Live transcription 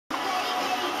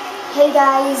Hey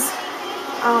guys,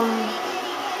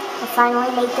 we're finally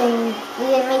we didn't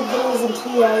make videos in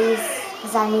 2 days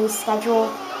because our new schedule.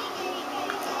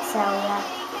 So yeah,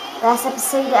 last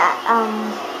episode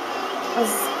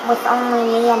was with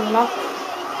only me and Nick.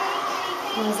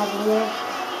 It was like weird.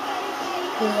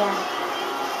 Yeah.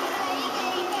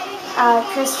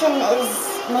 Christian is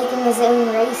making his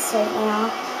own race right now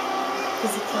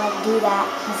because he can like do that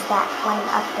because that one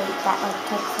update that like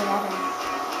took forever.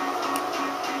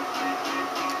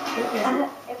 Yeah.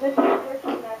 If it's a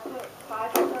person, I put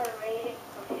 5-star rating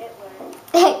for Hitler.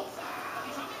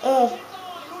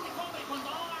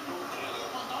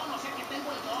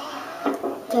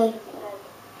 Okay,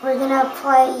 we're gonna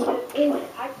play.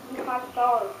 I give 5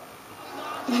 stars.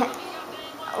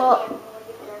 Well,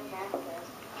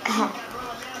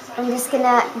 I'm just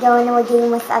gonna go into a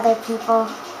game with other people,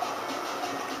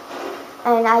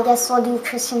 and I guess we'll do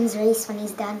Christian's race when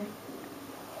he's done.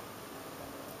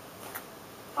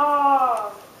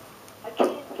 Oh, I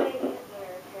can't say Hitler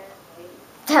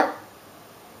apparently.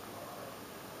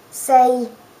 Say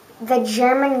the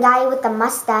German guy with the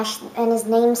mustache, and his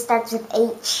name starts with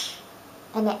H,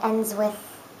 and it ends with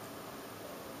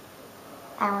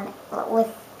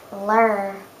with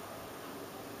Lur.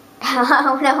 I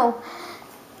don't know.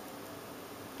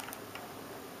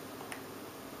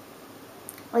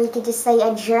 Or you could just say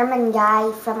a German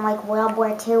guy from like World War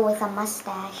II with a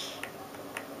mustache.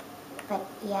 But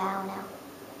yeah, I don't know.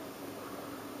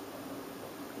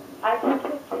 I just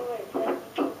could do it.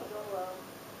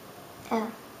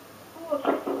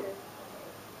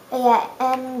 Yeah,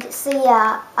 and so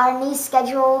yeah, our new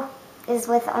schedule is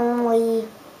with only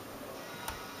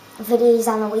videos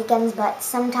on the weekends, but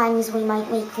sometimes we might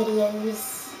make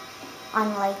videos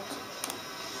on like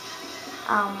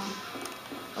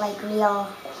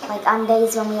on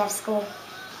days when we have school.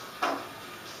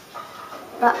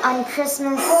 But on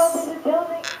Christmas... Oh,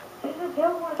 there's a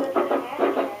billboard that says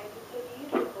hashtag. It's a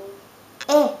musical.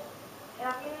 And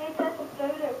I'm going to attach a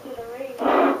photo to the race.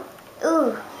 Ooh.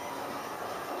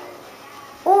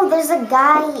 Ooh, there's a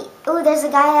guy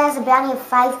that has a bounty of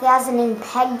 5,000 named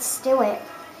Peg Stewart.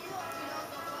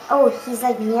 Oh, he's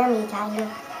like near me, kind of.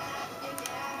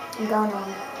 I'm going to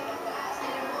him.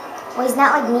 Well, he's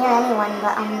not like near anyone,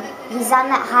 but he's on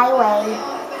that highway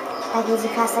that goes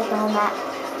across like the whole map.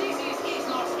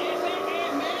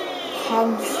 Peg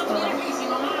Stewart.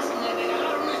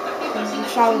 And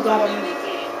try to get him.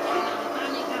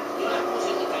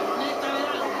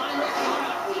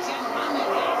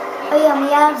 Oh yeah, we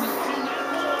have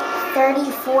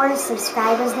 34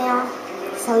 subscribers now.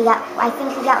 So I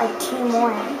think we got like 2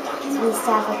 more. So we used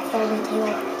to have like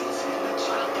 32.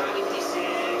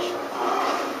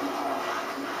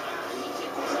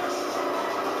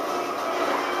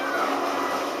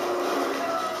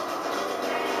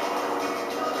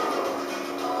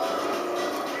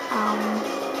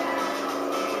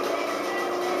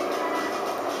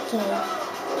 Okay.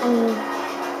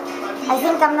 I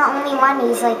think I'm the only one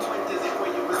who's like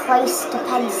close to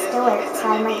Peg Stewart, so I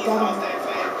might get him.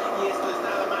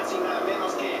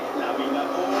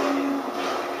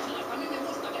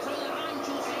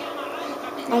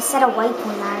 I set a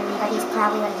waypoint on him, but he's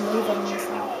probably like moving,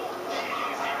 so...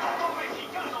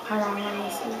 Hold on, let me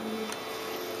see.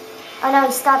 Oh no,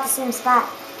 he's still at the same spot.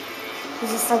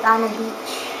 He's just like on the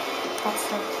beach. That's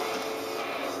like...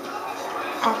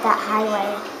 at that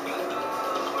highway.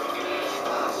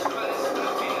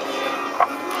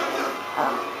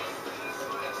 Oh.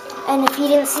 And if you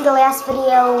didn't see the last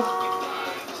video,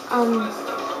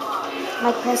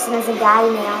 my person is a guy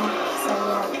now, so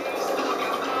yeah.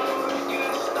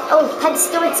 Oh, Peg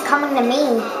Stewart's coming to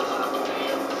me.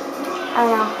 Oh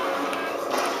no.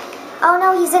 Oh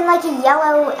no, he's in like a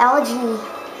yellow algae.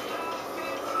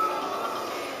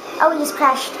 Oh, he just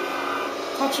crashed.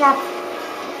 Catch up.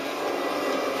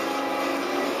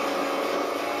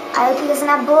 I hope he doesn't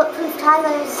have bulletproof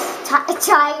tires.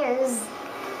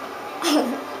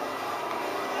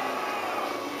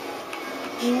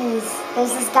 Jeez,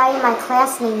 there's this guy in my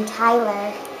class named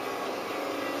Tyler.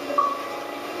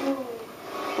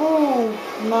 Ooh,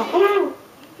 meh. You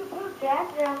can put gas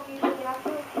around you so you have to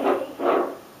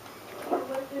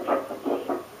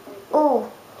Ooh.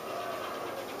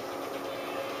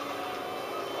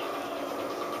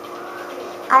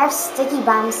 I have sticky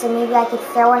bombs, so maybe I could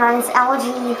throw one on his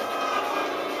algae.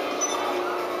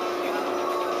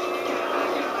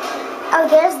 Oh,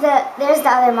 there's the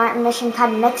other Martin mission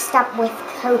called Mixed Up with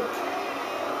Coke.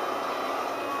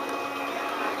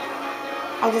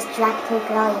 I just drank Coke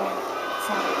earlier,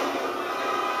 so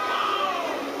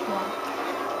yeah.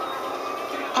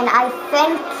 And I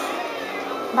think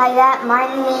by that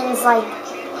Martin means like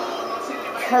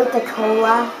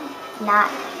Coca-Cola, not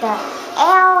the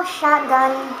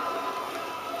shotgun.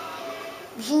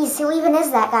 Jeez, who even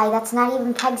is that guy? That's not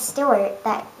even Peg Stewart.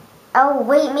 Oh,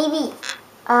 wait, maybe...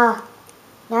 now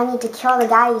I need to kill the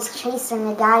guy who's chasing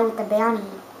the guy with the bounty.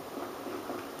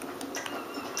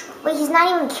 Wait, he's not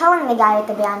even killing the guy with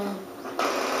the bounty.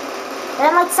 They're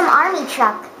in like some army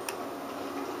truck.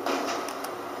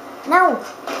 No.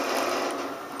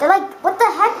 They're like, what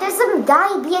the heck? There's some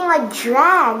guy being like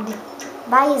dragged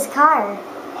by his car.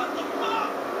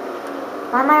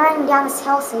 Why am I running down this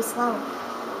hill so slow?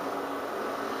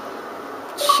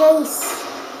 Chase.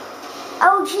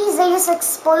 Oh jeez, they just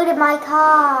exploded my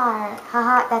car.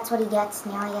 Haha, that's what he gets.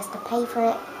 Now he has to pay for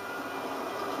it.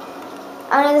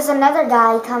 Oh no, there's another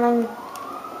guy coming.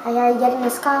 Are you getting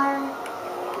this car?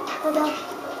 Okay.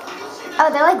 Oh,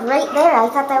 they're like right there. I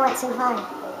thought they went so far.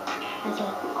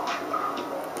 Okay.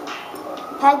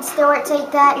 Peg Stewart,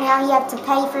 take that. Now you have to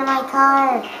pay for my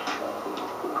car.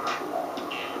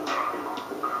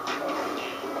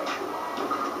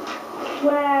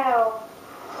 Wow.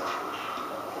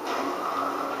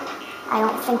 I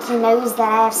don't think he knows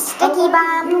that I have sticky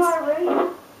bombs.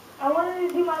 I wanted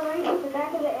to do my race at the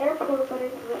back of the airport, but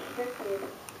it's restricted.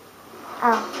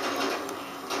 Oh.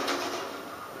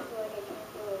 So I can't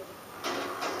do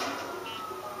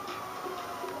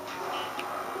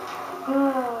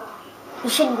it. You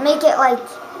should make it like...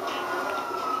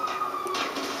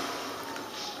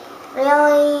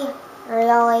 Really?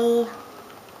 Really?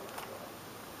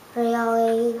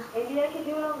 Really? Maybe I could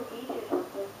do it on the beach or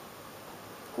something.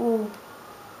 Ooh.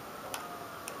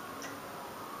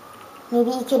 Maybe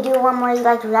you could do one where you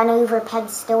like run over Peg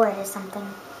Stewart or something.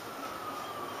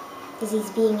 Because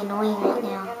he's being annoying right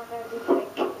now.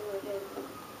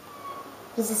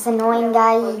 He's this annoying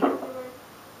guy.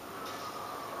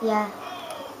 Yeah.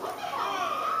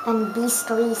 And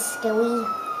Beastly Stewie.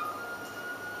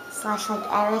 / like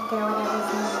Eric or whatever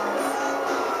his name was.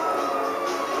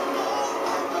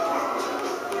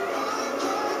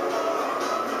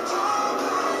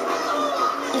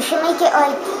 You should make it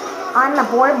like on the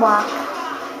boardwalk.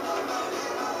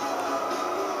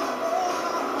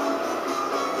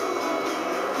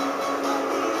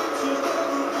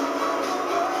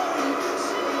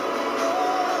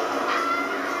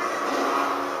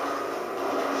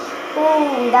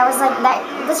 Ooh, that was like that.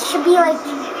 This should be like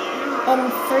in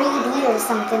 3D or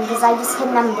something because I just hit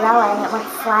an umbrella and it went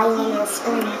flying into the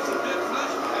screen.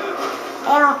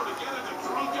 Ow.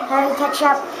 Hurry, catch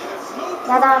up.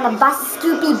 Now they're on the bus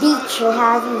Scoopy Beach or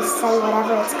however you say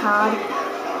whatever it's called.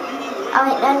 Oh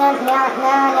wait, no,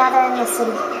 now they're in the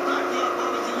city.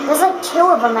 There's like 2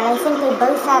 of them and I think they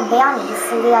both have bounties,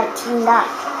 so they like teamed up.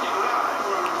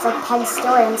 It's like Peg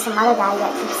Stewart and some other guy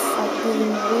that keeps like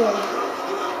being weird.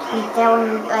 And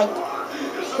throwing like,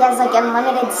 he has like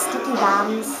unlimited sticky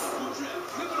bombs.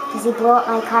 Because he blew up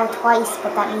my car twice,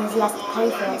 but that means he has to pay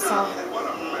for it, so.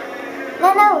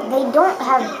 No, they don't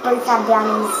both have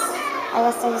bounties. I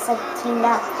guess they're just like teamed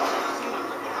up.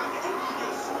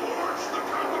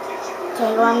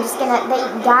 Okay, well I'm just gonna, they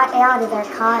got out of their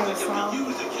car, so.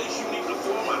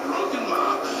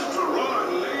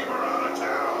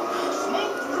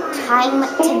 Time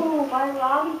to... Ooh, my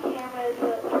lobby camera is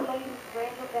somebody's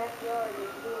random backyard.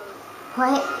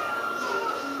 What?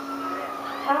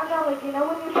 I don't know, like, you know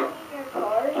when you're checking your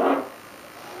cars?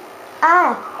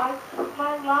 Ah.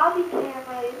 My lobby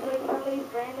camera is like somebody's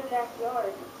random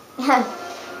backyard.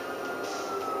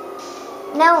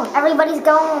 No, everybody's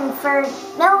going for...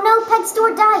 No, Peg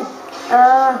Stewart died.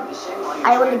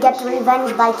 I will get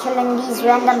revenge by killing these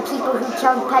random people who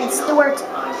killed Peg Stewart.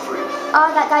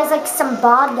 Oh, that guy's like some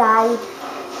bald guy.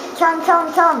 Kill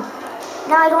him.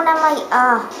 No, I don't have my...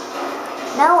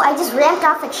 No, I just ramped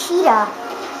off a cheetah.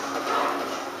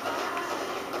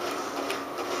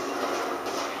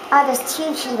 Oh, there's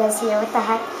 2 cheetahs here. What the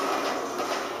heck?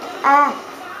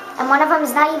 And one of them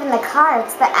is not even the car.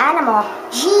 It's the animal.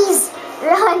 Jeez.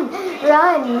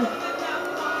 Run.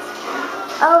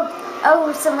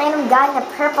 Oh, some random guy in a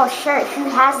purple shirt. Who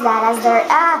has that as their...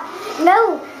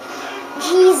 No.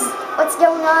 Jeez. What's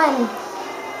going on?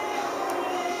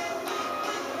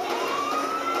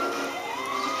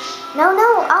 No.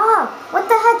 What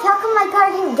the heck? How come my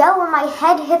car didn't go when my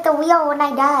head hit the wheel when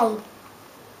I died?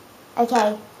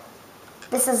 Okay.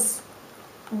 This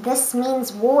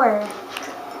means war.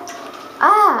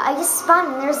 I just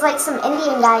spawned and there's like some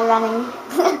Indian guy running.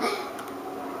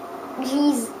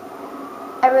 Jeez.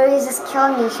 Everybody's just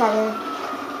killing each other.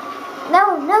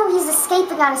 No, he's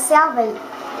escaping on a sailboat.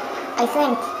 I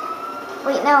think.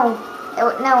 Wait, no.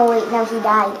 No, he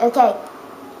died. Okay.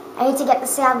 I need to get the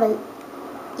sailboat.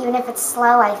 Even if it's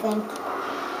slow, I think.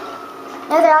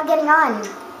 No, they're all getting on.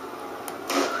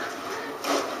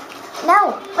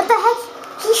 No, what the heck?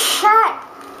 He shot.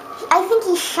 I think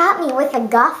he shot me with a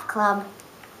golf club.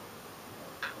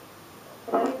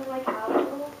 Is that even like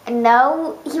possible?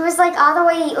 No, he was like all the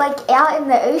way like out in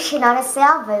the ocean on a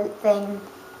sailboat thing.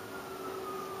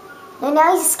 And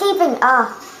now he's escaping.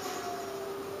 Ah,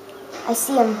 I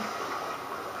see him.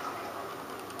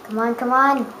 Come on, come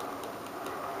on.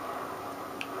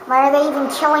 Why are they even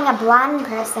killing a blonde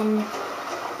person?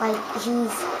 Like,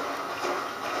 jeez.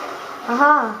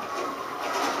 Aha.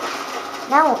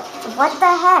 No, what the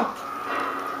heck?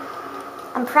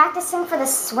 I'm practicing for the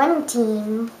swim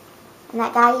team. And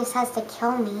that guy just has to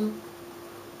kill me.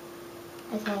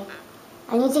 Okay.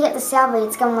 I need to get the sailboat.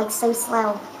 It's going like so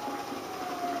slow.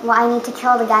 Well, I need to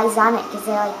kill the guys on it because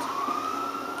they're like...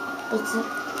 They keep...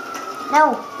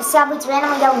 No, the sailboat's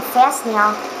randomly going fast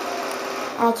now.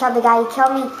 And I killed the guy who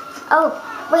killed me. Oh,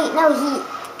 wait, no, he...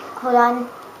 Hold on.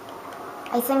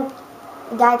 I think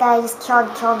the guy that I just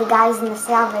killed the guys in the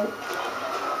sailboat.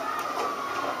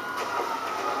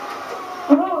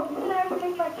 Whoa, you can actually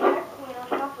make my checkpoint on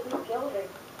top of this building.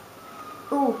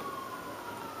 Ooh.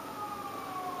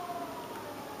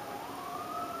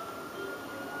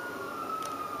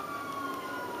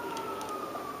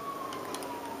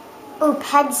 Ooh,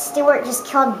 Peg Stewart just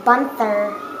killed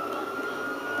Bunthar.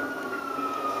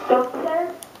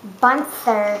 Bunthar?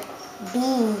 Bunthar. B.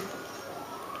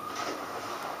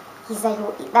 He's like,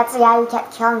 that's the guy who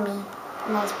kept killing me.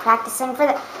 And I was practicing for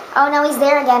the... Oh, no, he's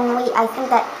there again. Wait, I think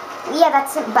that... Yeah,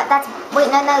 that's it. But that's... Wait,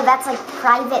 no, that's like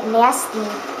Private Nasty.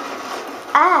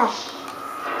 Ah.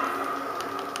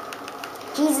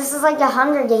 Jeez, this is like the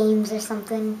Hunger Games or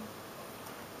something.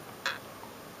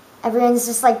 Everyone's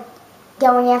just like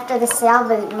going after the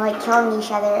sailboat and like killing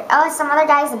each other. Oh, some other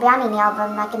guy's a bounty now, but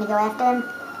I'm not going to go after him.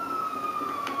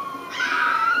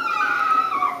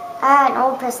 Ah, an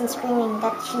old person screaming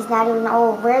that she's not even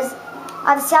old. Where's...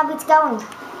 Oh, the sailboat's going.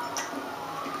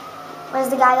 Where's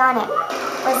the guy on it?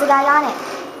 Where's the guy on it?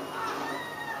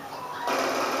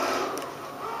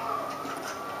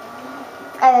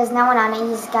 Oh, there's no one on it. He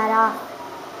just got off.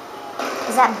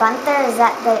 Is that Bunthar? Is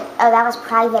that the... Oh, that was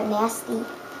Private Nasty.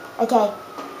 Okay.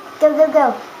 Go, go,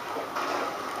 go.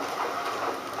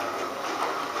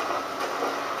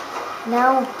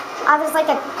 No. Oh, there's like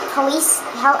a police...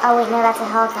 Oh, wait, no, that's a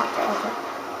helicopter. Okay.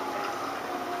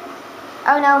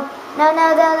 Oh, no. No,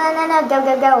 no, no, no, no, no. Go,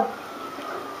 go, go.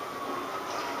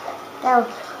 Go.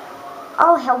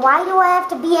 Oh, hell, why do I have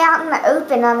to be out in the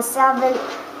open on the sailboat?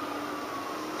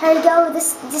 Hurry, go.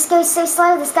 This goes so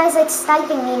slow. This guy's like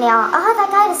sniping me now. Oh,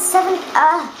 that guy is 7...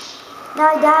 No,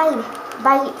 I died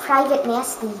by Private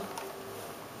Nasty.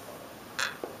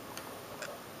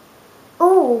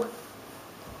 Ooh.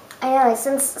 I know,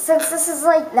 since this is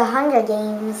like the Hunger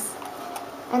Games,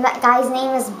 and that guy's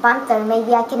name is Bunthar,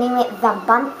 maybe I can name it the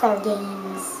Bunthar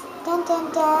Games. Dun, dun,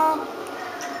 dun.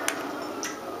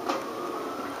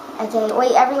 Okay,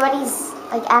 wait, everybody's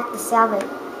like at the sailboat.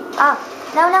 Oh,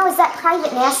 no, is that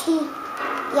Private Nasty?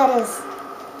 Yeah, it is.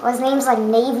 Well, his name's like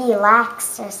Navy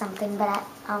Lax or something, but I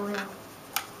don't know.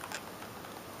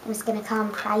 I'm just gonna call him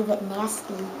Private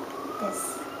Nasty,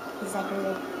 because he's like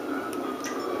weird.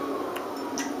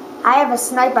 I have a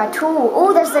sniper too.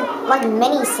 Oh, there's a like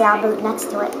mini sailboat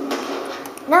next to it.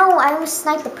 No, I almost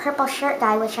sniped the purple shirt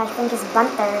guy, which I think is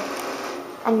Bunthar.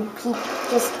 And he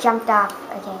just jumped off.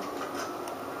 Okay.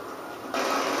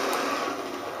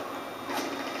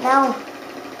 No.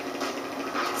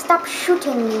 Stop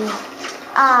shooting me.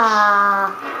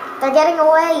 Ah. They're getting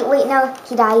away. Wait, no,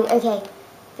 he died. Okay.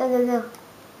 Go, go, go.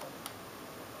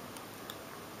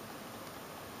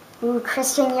 Ooh,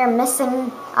 Christian, you're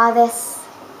missing all this.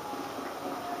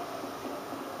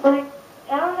 Like,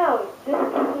 I don't know, this is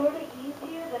sort of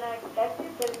easier than I expected,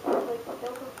 but it's just like so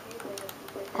confusing.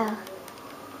 Oh.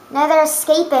 Now they're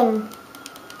escaping.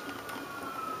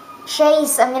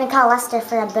 Chase, I'm gonna call Lester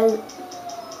for a boat.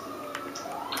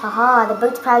 Haha, the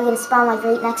boat's probably gonna spawn like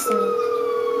right next to me.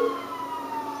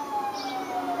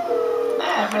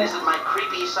 This is my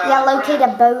creepy side. Yeah, locate a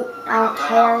boat. I don't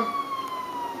care.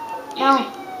 No,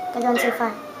 they're going too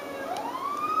far.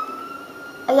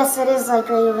 I guess it is like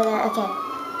right over there. Okay.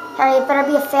 Hurry, it better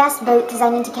be a fast boat because I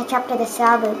need to catch up to the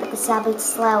sailboat, but the sailboat's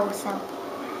slow, so.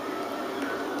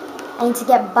 I need to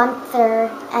get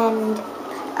Bunthar and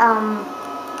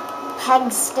Peg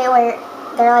Stewart.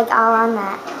 They're like all on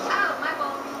that.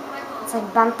 It's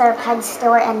like Bunthar, Peg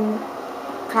Stewart, and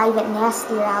Private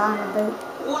Nasty are all on the boat.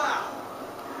 Wow.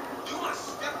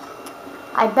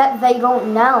 I bet they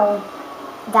don't know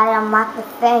that I unlocked the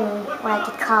thing where I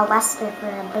could call Lester for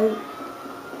a boat.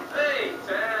 Hey,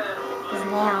 Because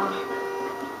now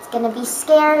it's gonna be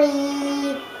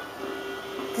scary.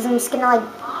 Because I'm just gonna like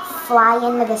fly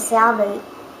into the sailboat.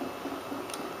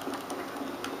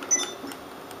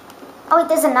 Oh wait,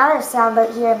 there's another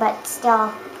sailboat here, but still.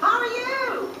 How are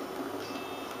you?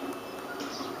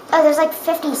 Oh, there's like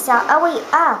 50 sail. Oh wait,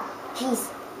 jeez.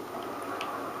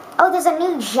 Oh, there's a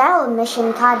new gel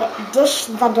mission called Dish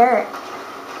the Dirt.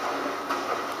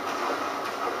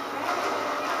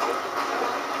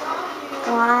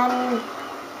 Come on.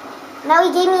 No,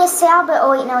 he gave me a sailboat.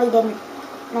 Oh wait, no, he didn't.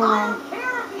 Never mind.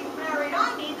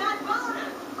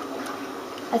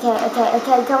 Okay,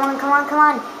 come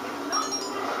on.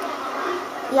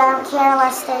 Yeah, I don't care,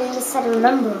 Lester, you just said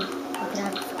remember. I could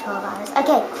have it for 12 hours.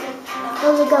 Okay,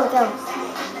 go.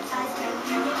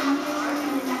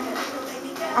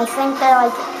 I think they're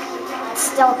like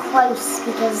still close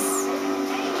because...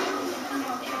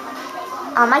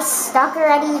 Am I stuck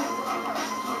already?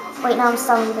 Wait, no, I'm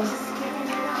still moving.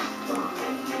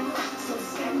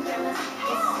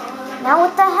 Now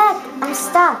what the heck? I'm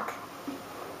stuck.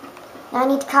 Now I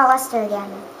need to call Lester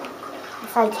again.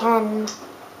 If I can.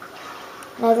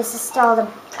 No, this is still the...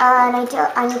 I need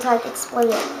to like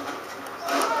exploit it.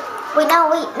 Wait,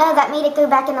 no, that made it go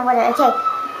back in the water. Okay,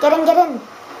 get in.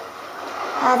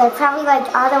 They're probably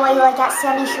like all the way like at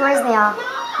Sandy Shores now.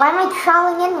 Why am I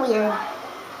crawling in weird?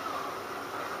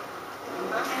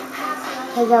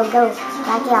 Okay, go.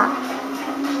 Back out.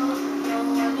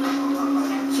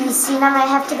 Geez, see, now I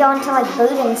have to go into like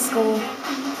boating school.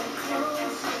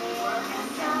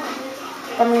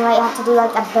 Then we might have to do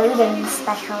like a boating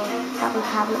special. That would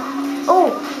probably...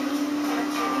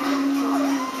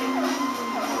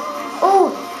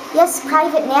 Oh, yes,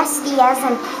 Private Nasty has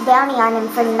a bounty on him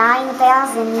for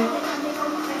 9,000.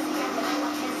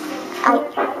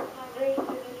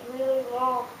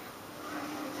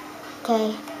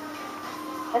 Okay.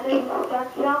 And there's a duck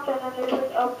jump, and then there's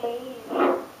like a maze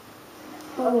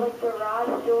of like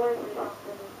garage doors or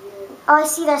something weird. Oh, I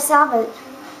see their sailboat.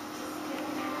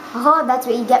 Oh, that's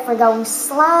what you get for going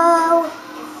slow.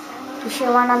 You should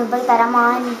have run on the boat that I'm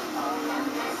on,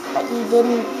 but you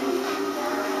didn't.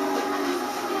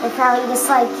 They're probably just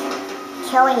like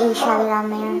killing each other on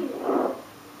there.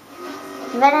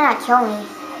 You better not kill me,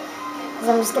 because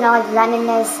I'm just gonna like run into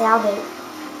the sailboat.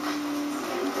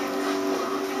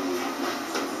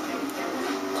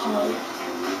 Okay.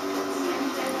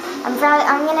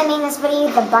 I'm gonna name this video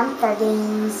the Bunthar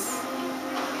games.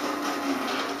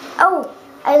 Oh,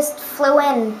 I just flew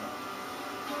in.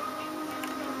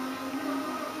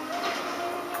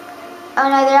 Oh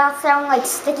no, they're all throwing like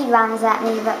sticky bombs at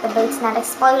me, but the boat's not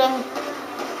exploding.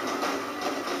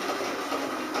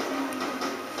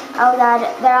 Oh god,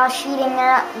 they're all shooting.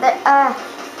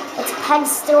 It's Peg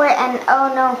Stewart and oh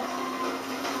no.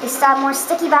 They still have more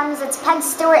sticky bombs. It's Peg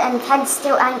Stewart and Peg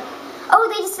Stewart. Oh,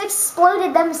 they just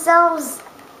exploded themselves.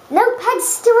 No, Peg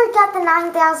Stewart got the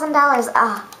 $9,000.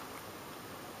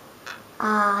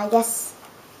 I guess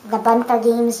the Bunthar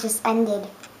games just ended.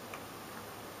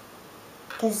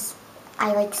 Because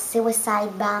I like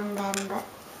suicide bombed them, but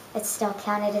it still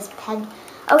counted as Peg.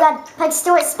 Oh god, Peg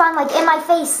Stewart spawned like in my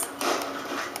face.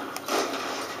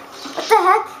 What the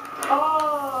heck?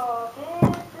 Oh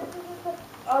man, this isn't the...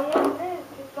 Oh yeah, it is.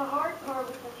 It's the hard part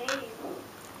with the maze.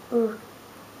 Ooh.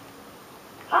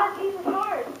 Geez, it's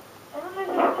hard. And then there's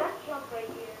a duck jump right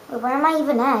here. Wait, where am I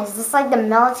even at? Is this like the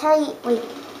military? Wait.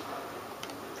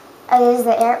 Oh, there's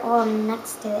the air. Well, I'm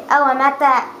next to it. Oh, I'm at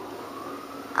that.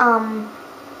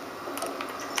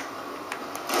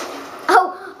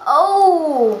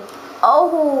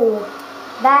 Oh,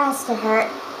 that has to hurt.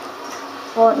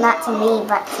 Well, not to me,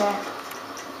 but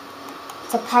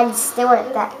to Peg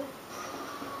Stewart. That.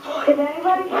 If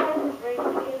anybody tries this race, it's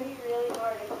going to be really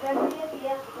hard, especially at the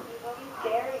end because there's all these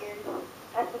barriers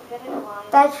at the finish line.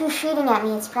 That's who's shooting at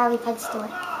me. It's probably Peg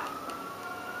Stewart.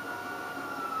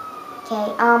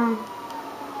 Okay, I'm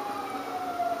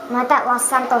at that Los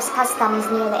Santos Customs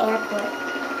near the airport.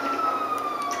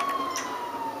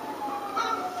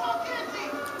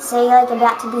 So you're like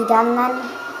about to be done then?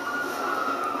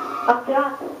 I'm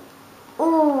done.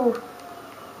 Ooh.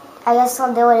 I guess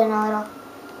I'll do it in a little.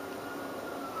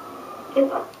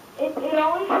 It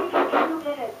only takes 2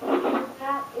 minutes.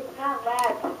 It's not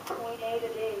lag. It's point A to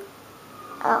B.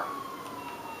 Oh.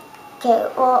 Okay,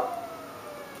 well,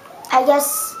 I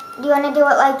guess, do you want to do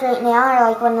it like right now or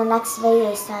like when the next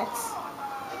video starts?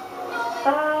 I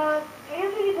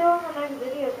guess we can do it when the next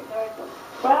video starts.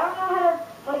 But I don't know how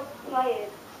to, like, play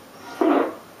it.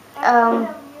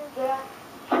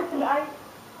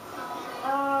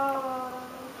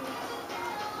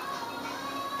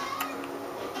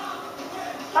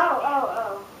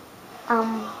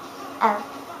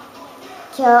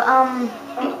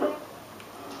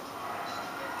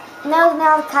 No,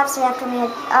 now the cops are after me.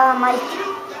 Mike.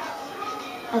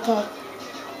 Okay.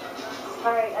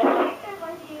 Alright, I think there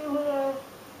might be able to...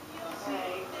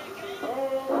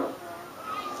 Alright,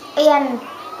 And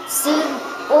soon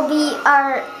will be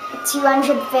our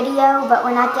 200th video, but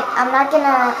we're not. I'm not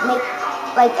gonna make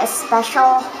like a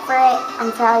special for it.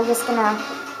 I'm probably just gonna.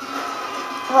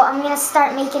 Well, I'm gonna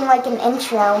start making like an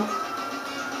intro.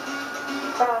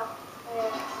 yeah.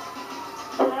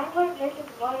 Can I play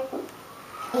Nation's Life?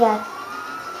 Yeah.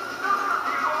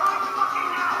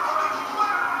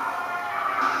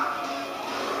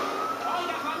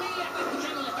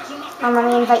 Let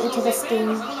me invite you to this game.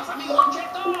 Alright,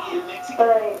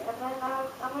 and then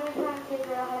I'm gonna try and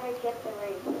figure out how to get the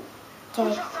race.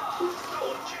 Okay.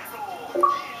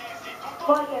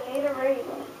 But I made a race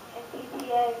in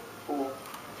GTA.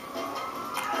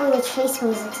 Oh, the chase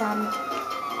music's on.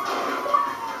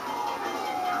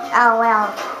 Oh,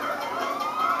 wow.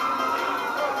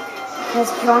 He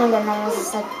was joined and then it was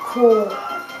just like, cool.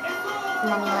 And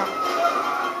then he left.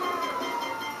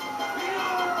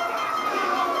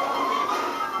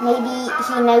 Maybe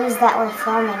he knows that we're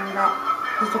filming, but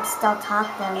he could still talk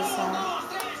though, so.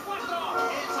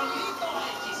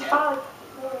 Oh,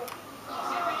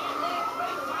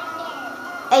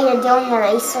 Hey, you're doing the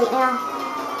race right now?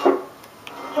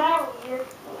 wow, you're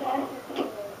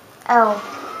fascinating. Oh.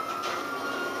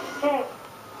 Hey,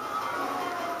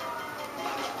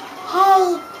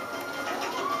 Hey,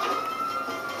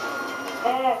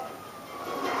 hey,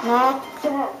 Nick.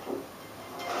 Jack.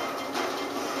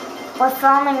 We're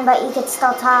filming, but you could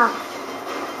still talk.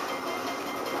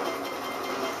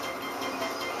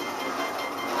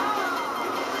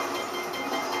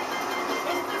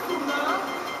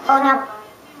 Oh,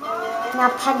 now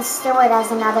Peg Stewart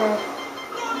has another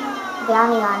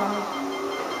bounty on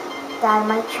him that I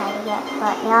might try to get,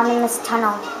 but now I'm in this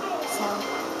tunnel, so.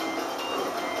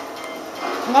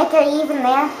 Nick, are you even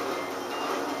there?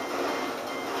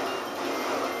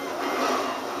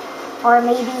 Or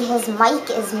maybe his mic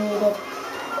is muted.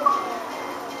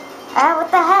 Ah,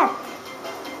 what the heck?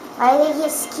 Why do they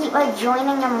just keep like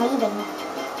joining and leaving?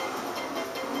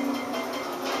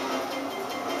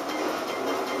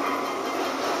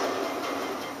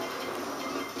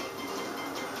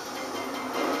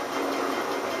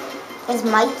 Is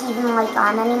Mike even like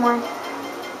on anymore?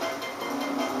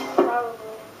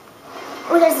 Probably.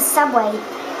 Oh, there's a subway.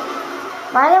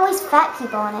 Why are there always fat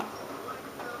people in it?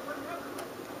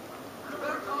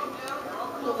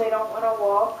 Because they don't want to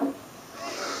walk.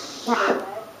 Yeah.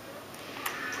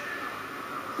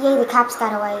 Yay, the cops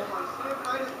got away.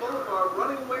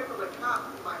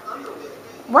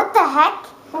 What the heck?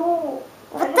 Ooh,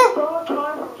 What I the? just saw a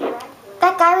car from Frankfurt.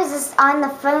 That guy was just on the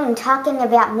phone talking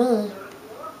about me.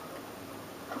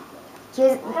 He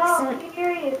was, No, I'm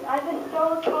serious. I just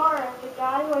stole a car and the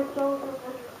guy who I stole from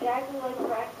was exactly like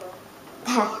Frankfurt.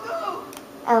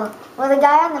 oh, well, the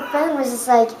guy on the phone was just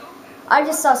like, I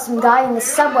just saw some guy in the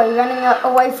subway running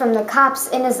away from the cops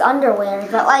in his underwear,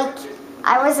 but like,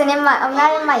 I'm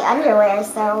not in my underwear,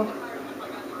 so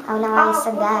I don't know why I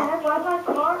said that. Why is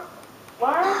my car?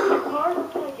 Why are these cars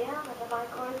upside down and then my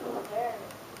car's still there?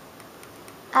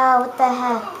 Oh, what the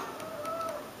heck?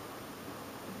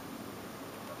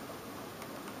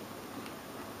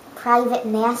 Private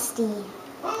Nasty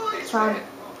called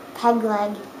Peg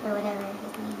Leg or whatever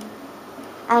his name is.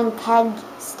 I'm Peg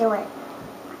Stewart.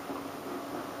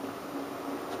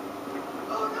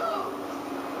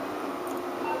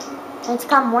 I just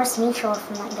got Morse Mutual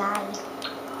from that guy.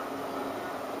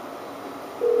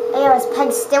 Hey, it was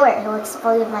Peg Stewart who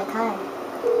exploded my car.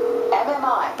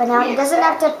 MMI. But now he doesn't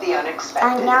have to. The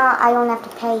unexpected. Now I don't have to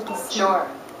pay because he Sure.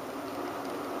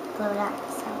 blew it up.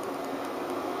 So.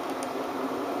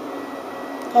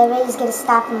 Okay, everybody's gonna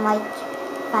stop in like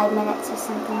 5 minutes or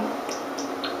something.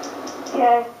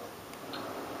 Okay.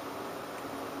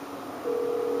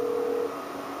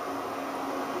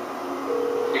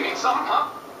 You need some, huh?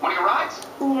 One of your rides?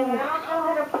 Yeah, but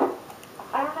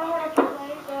I don't know how to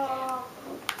play the.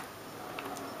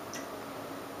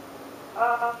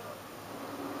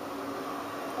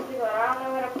 I don't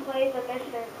know how to play the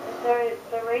mission,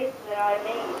 the race that I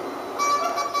made.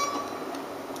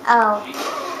 Oh.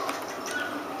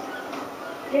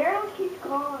 Daryl keeps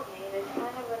calling me, and it's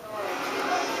kind of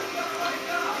annoying.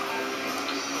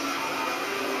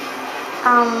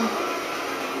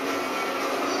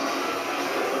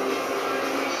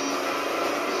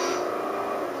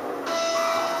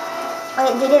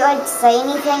 Wait, did it like say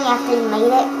anything after you made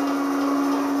it?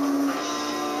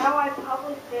 Now I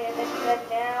published it, and it said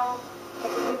now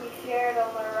it can be shared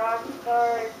on the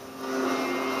Rockstar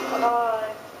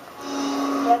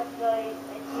website,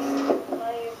 and you can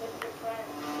play with your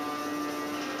friends.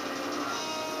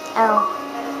 Oh.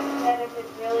 And it said if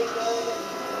it's really good,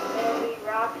 it'll be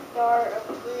Rockstar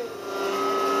approved.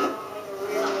 Like a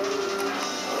real movie.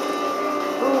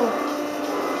 Ooh.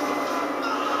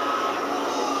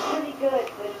 It's pretty good,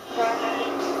 but try not to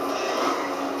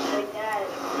be like that.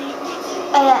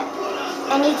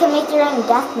 And you can make your own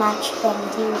deathmatch thing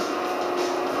too.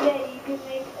 Yeah, you can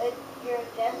make your own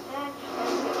deathmatch.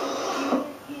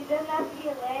 You doesn't have to be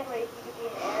a land race, you can be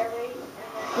an air race. And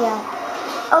then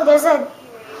Yeah. Oh, there's a. sea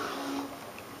race.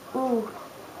 Ooh.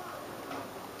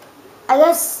 I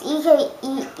guess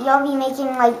you'll be making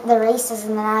like the races,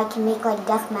 and then I can make like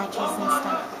death matches and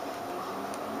stuff.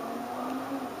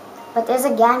 But there's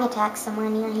a gang attack somewhere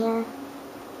near here.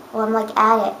 Well, I'm like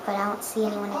at it, but I don't see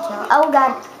anyone to kill. Oh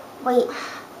God! Wait.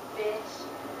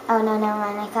 Oh no, never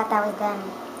mind. I thought that was them.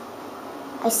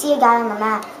 I see a guy on the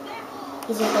map.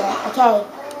 He's right there. Okay.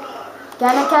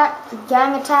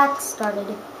 Gang attack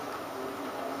started.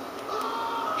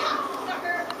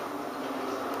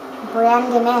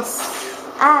 Brandon S.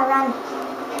 Ah, run.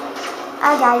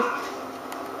 I died.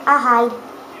 I hide.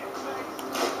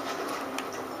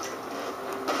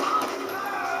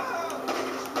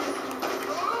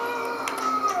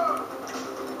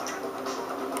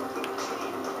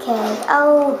 Okay.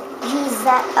 Oh, jeez,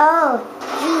 oh,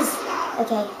 jeez.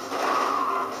 Okay.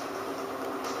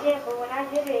 Yeah, but when I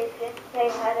did it didn't say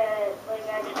how to, like,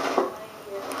 actually play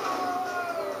your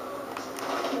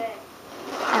thing.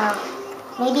 Oh.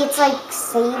 Maybe it's like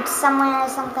saved somewhere or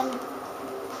something.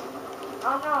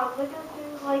 Oh no, I was looking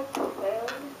through, like, the phone.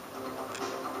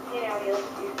 You know, you look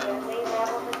through your phone that you have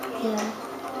on the game. Yeah.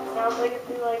 And I was looking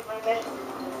through, like, my messages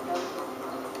and stuff.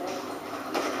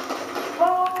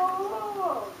 Whoa, whoa, whoa,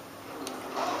 whoa.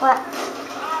 What?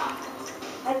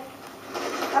 I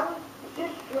was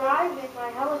just driving my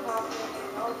helicopter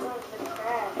and all of a sudden it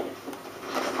crashed.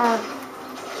 Oh.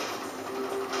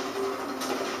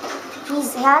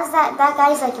 Jeez, how's that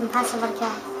guy's like impossible to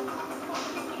kill?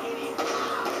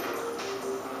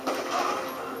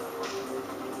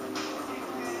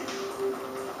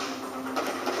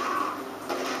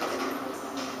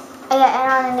 Oh, yeah,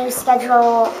 and on a new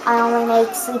schedule, I only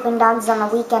make sleeping dogs on the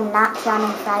weekend, not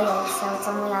counting Fridays, so it's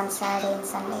only on Saturday and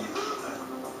Sunday.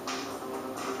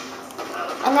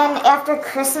 And then after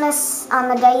Christmas, on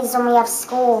the days when we have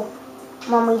school,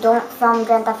 when we don't film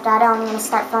Grand Theft Auto, I'm going to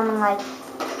start filming like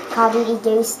Call of Duty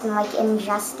Ghost and like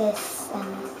Injustice and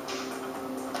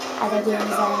other games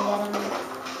that I'm getting.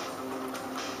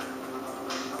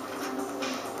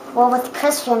 Well, with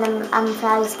Christian, I'm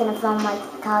probably just going to film like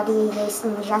Call of Duty Ghost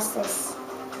and Injustice.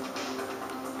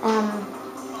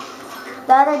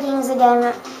 The other games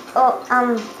again,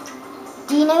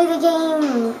 do you know the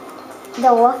game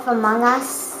The Wolf Among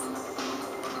Us?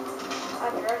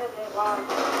 I've heard of it once.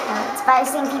 It's by the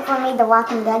same people who made the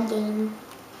Walking Dead game.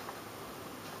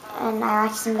 And I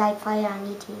watched some guy play it on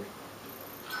YouTube.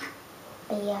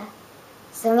 But yeah.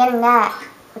 So I'm getting that,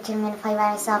 which I'm going to play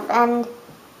by myself. And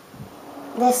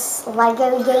this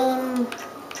Lego game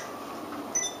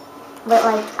with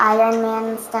like Iron Man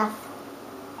and stuff.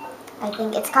 I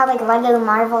think it's called like Lego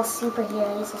Marvel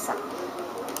Superheroes or something.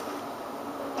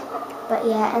 But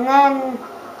yeah, and then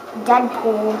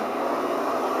Deadpool.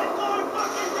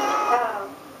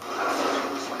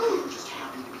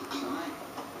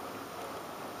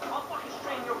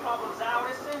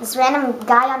 This random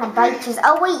guy on a bike just,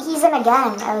 oh wait, he's in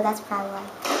again. Oh, that's probably why.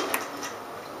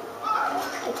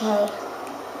 Okay.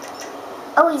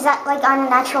 Oh, he's like on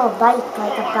an actual bike,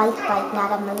 like a bike,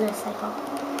 not a motorcycle.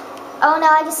 Oh no,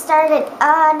 I just started.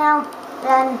 Oh no,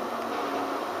 run.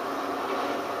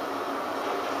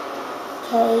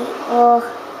 Okay, well,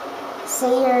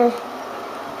 say you're,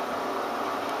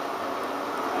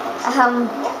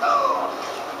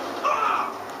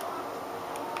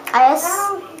 I guess,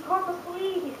 No, she called the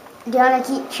police. do you want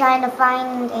to keep trying to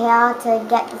find how to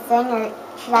get the thing, or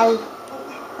should I,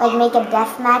 like, make a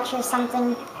death match or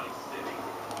something?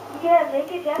 Yeah, make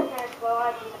a deathmatch while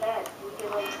I do that. We can,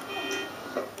 like...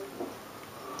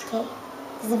 Okay,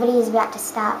 because the video is about to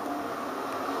stop.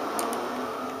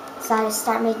 So I just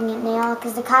start making it now,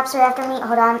 because the cops are after me.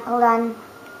 Hold on,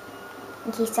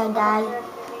 in case I die.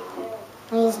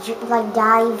 I just, like,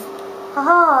 dive.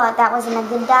 Oh, that wasn't a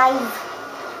good dive.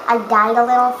 I died a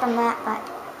little from that, but...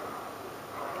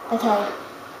 Okay.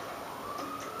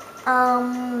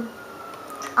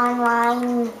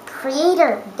 Online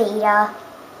creator beta.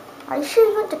 Are you sure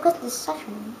you want to quit this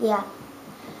session? Yeah.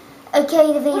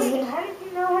 Okay, the video's Wait, gonna... how did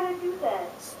you know how to do that?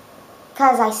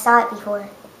 Because I saw it before.